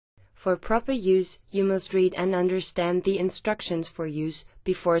For proper use, you must read and understand the instructions for use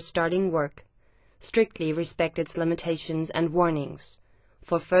before starting work. Strictly respect its limitations and warnings.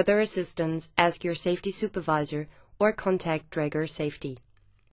 For further assistance, ask your safety supervisor or contact Dräger Safety.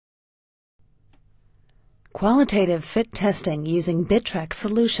 Qualitative fit testing using Bitrex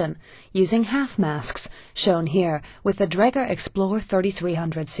solution using half masks shown here with the Dräger X-plore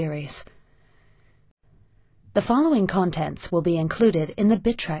 3300 series. The following contents will be included in the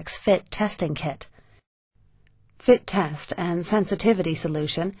Bitrex fit testing kit: fit test and sensitivity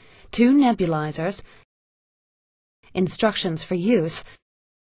solution, 2 nebulizers, instructions for use,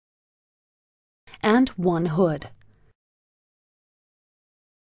 and 1 hood.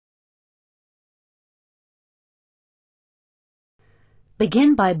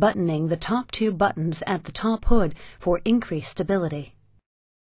 Begin by buttoning the top 2 buttons at the top hood for increased stability.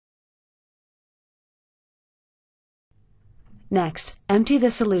 Next, empty the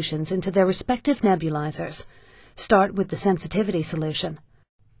solutions into their respective nebulizers. Start with the sensitivity solution.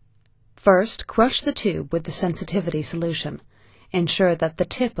 First, crush the tube with the sensitivity solution. Ensure that the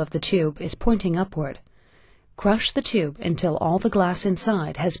tip of the tube is pointing upward. Crush the tube until all the glass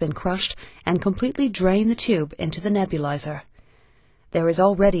inside has been crushed and completely drain the tube into the nebulizer. There is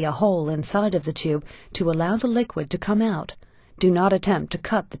already a hole inside of the tube to allow the liquid to come out. Do not attempt to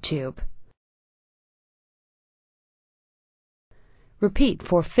cut the tube. Repeat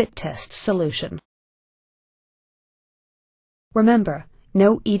for fit test solution. Remember,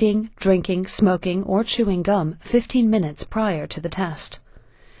 no eating, drinking, smoking, or chewing gum 15 minutes prior to the test.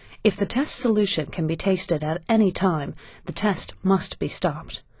 If the test solution can be tasted at any time, the test must be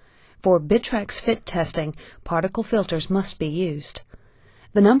stopped. For Bitrex fit testing, particle filters must be used.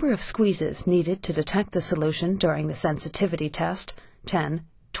 The number of squeezes needed to detect the solution during the sensitivity test, 10,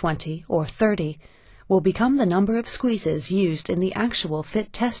 20, or 30, will become the number of squeezes used in the actual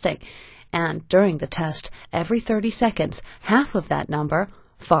fit testing, and during the test, every 30 seconds, half of that number,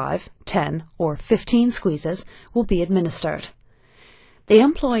 5, 10, or 15 squeezes, will be administered. The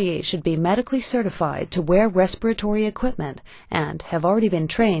employee should be medically certified to wear respiratory equipment and have already been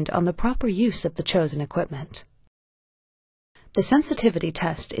trained on the proper use of the chosen equipment. The sensitivity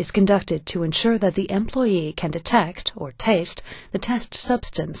test is conducted to ensure that the employee can detect or taste the test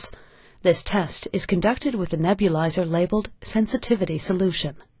substance. This test is conducted with a nebulizer labeled sensitivity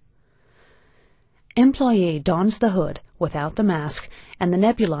solution. Employee dons the hood without the mask, and the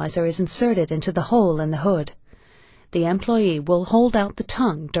nebulizer is inserted into the hole in the hood. The employee will hold out the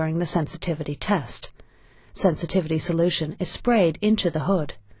tongue during the sensitivity test. Sensitivity solution is sprayed into the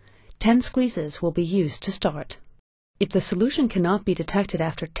hood. 10 squeezes will be used to start. If the solution cannot be detected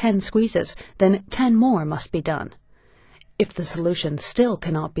after 10 squeezes, then 10 more must be done. If the solution still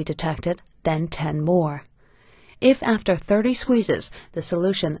cannot be detected, then 10 more. If after 30 squeezes the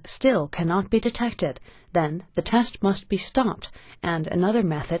solution still cannot be detected, then the test must be stopped and another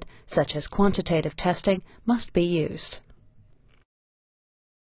method, such as quantitative testing, must be used.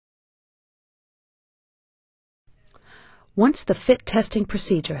 Once the fit testing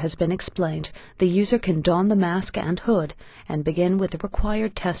procedure has been explained, the user can don the mask and hood and begin with the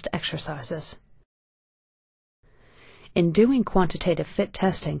required test exercises. In doing quantitative fit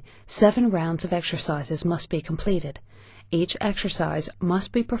testing, 7 rounds of exercises must be completed. Each exercise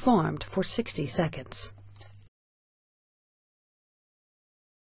must be performed for 60 seconds.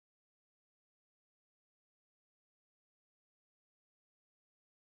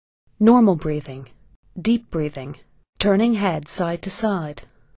 Normal breathing, deep breathing, turning head side to side,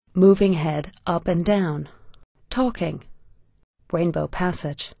 moving head up and down, talking, rainbow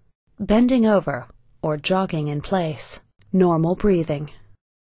passage, bending over or jogging in place, normal breathing.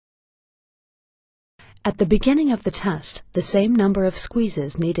 At the beginning of the test, the same number of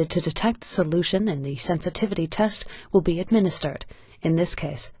squeezes needed to detect the solution in the sensitivity test will be administered, in this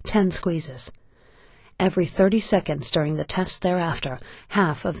case 10 squeezes. Every 30 seconds during the test thereafter,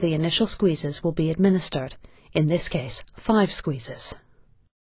 half of the initial squeezes will be administered, in this case 5 squeezes.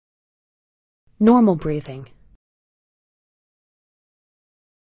 Normal breathing.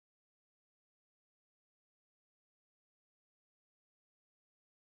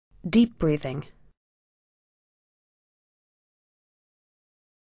 Deep breathing.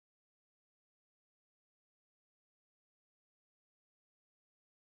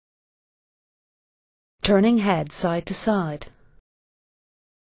 Turning head side to side.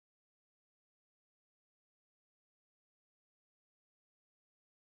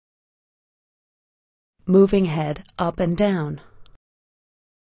 Moving head up and down.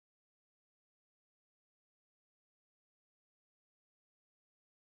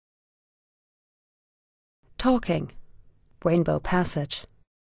 Talking, rainbow passage.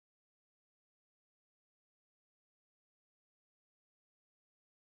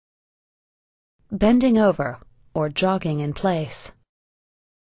 bending over or jogging in place.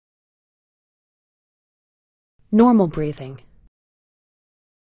 Normal breathing.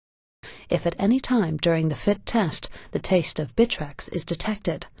 If at any time during the fit test the taste of Bitrex is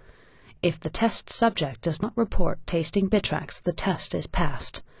detected, if the test subject does not report tasting Bitrex, the test is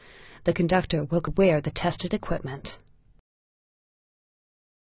passed. The conductor will wear the tested equipment.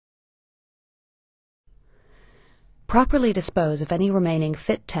 Properly dispose of any remaining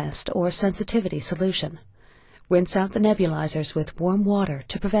fit test or sensitivity solution. Rinse out the nebulizers with warm water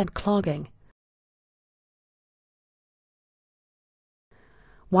to prevent clogging.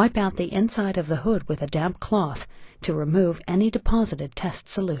 Wipe out the inside of the hood with a damp cloth to remove any deposited test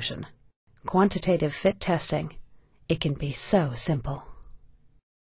solution. Quantitative fit testing. It can be so simple.